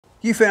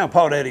You found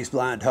Paw Daddy's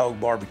Blind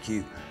Hog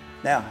Barbecue.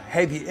 Now,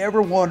 have you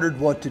ever wondered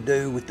what to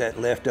do with that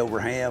leftover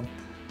ham?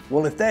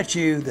 Well, if that's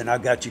you, then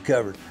I've got you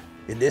covered.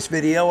 In this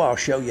video, I'll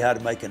show you how to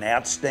make an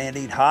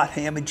outstanding hot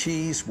ham and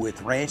cheese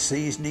with ranch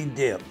seasoning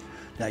dip.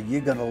 Now, you're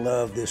gonna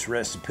love this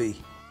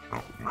recipe.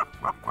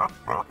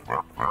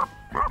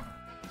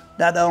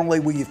 Not only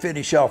will you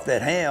finish off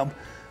that ham,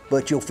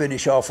 but you'll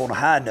finish off on a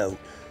high note.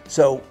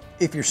 So,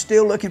 if you're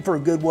still looking for a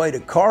good way to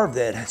carve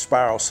that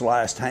spiral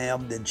sliced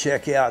ham, then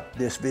check out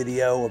this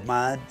video of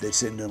mine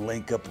that's in the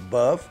link up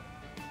above.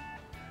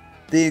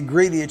 The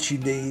ingredients you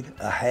need: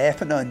 a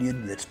half an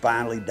onion that's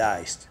finely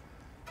diced,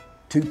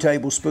 2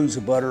 tablespoons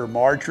of butter or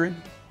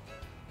margarine,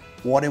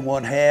 1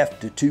 1/2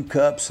 to 2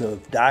 cups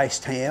of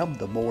diced ham,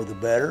 the more the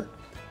better,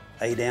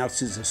 8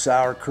 ounces of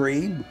sour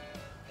cream,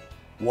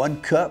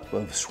 1 cup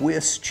of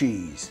Swiss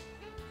cheese,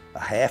 a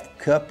half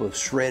cup of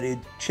shredded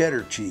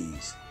cheddar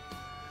cheese,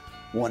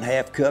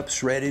 1/2 cup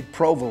shredded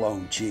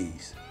provolone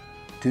cheese,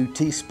 2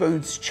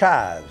 teaspoons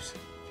chives,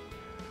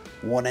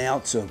 1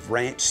 ounce of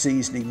ranch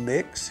seasoning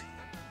mix.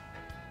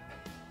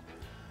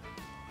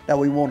 Now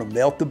we want to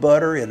melt the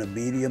butter in a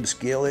medium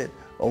skillet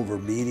over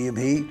medium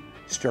heat,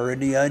 stirring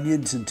the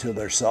onions until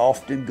they're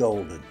soft and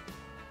golden.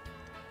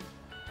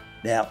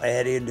 Now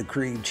add in the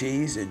cream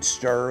cheese and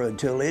stir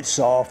until it's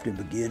soft and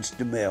begins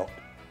to melt.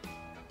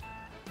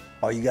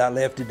 All you got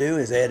left to do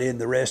is add in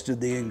the rest of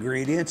the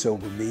ingredients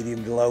over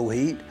medium to low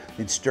heat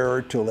and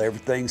stir till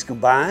everything's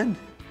combined.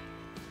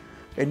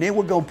 And then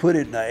we're going to put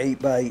it in an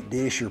 8x8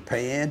 dish or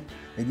pan,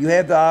 and you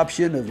have the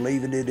option of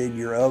leaving it in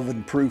your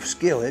oven-proof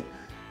skillet,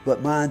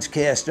 but mine's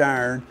cast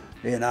iron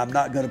and I'm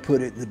not going to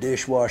put it in the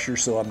dishwasher,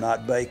 so I'm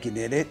not baking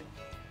in it.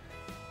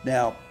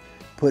 Now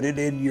put it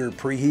in your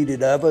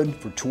preheated oven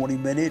for 20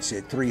 minutes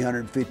at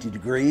 350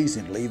 degrees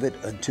and leave it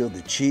until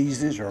the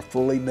cheeses are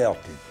fully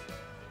melted.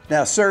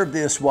 Now serve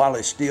this while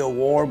it's still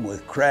warm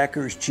with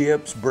crackers,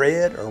 chips,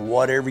 bread, or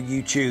whatever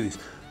you choose.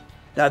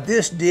 Now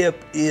this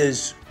dip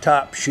is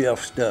top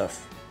shelf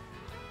stuff.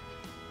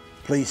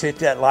 Please hit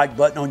that like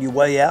button on your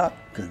way out,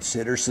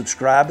 consider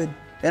subscribing,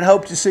 and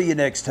hope to see you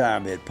next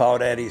time at Paw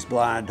Daddy's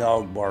Blind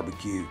Hog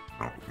Barbecue.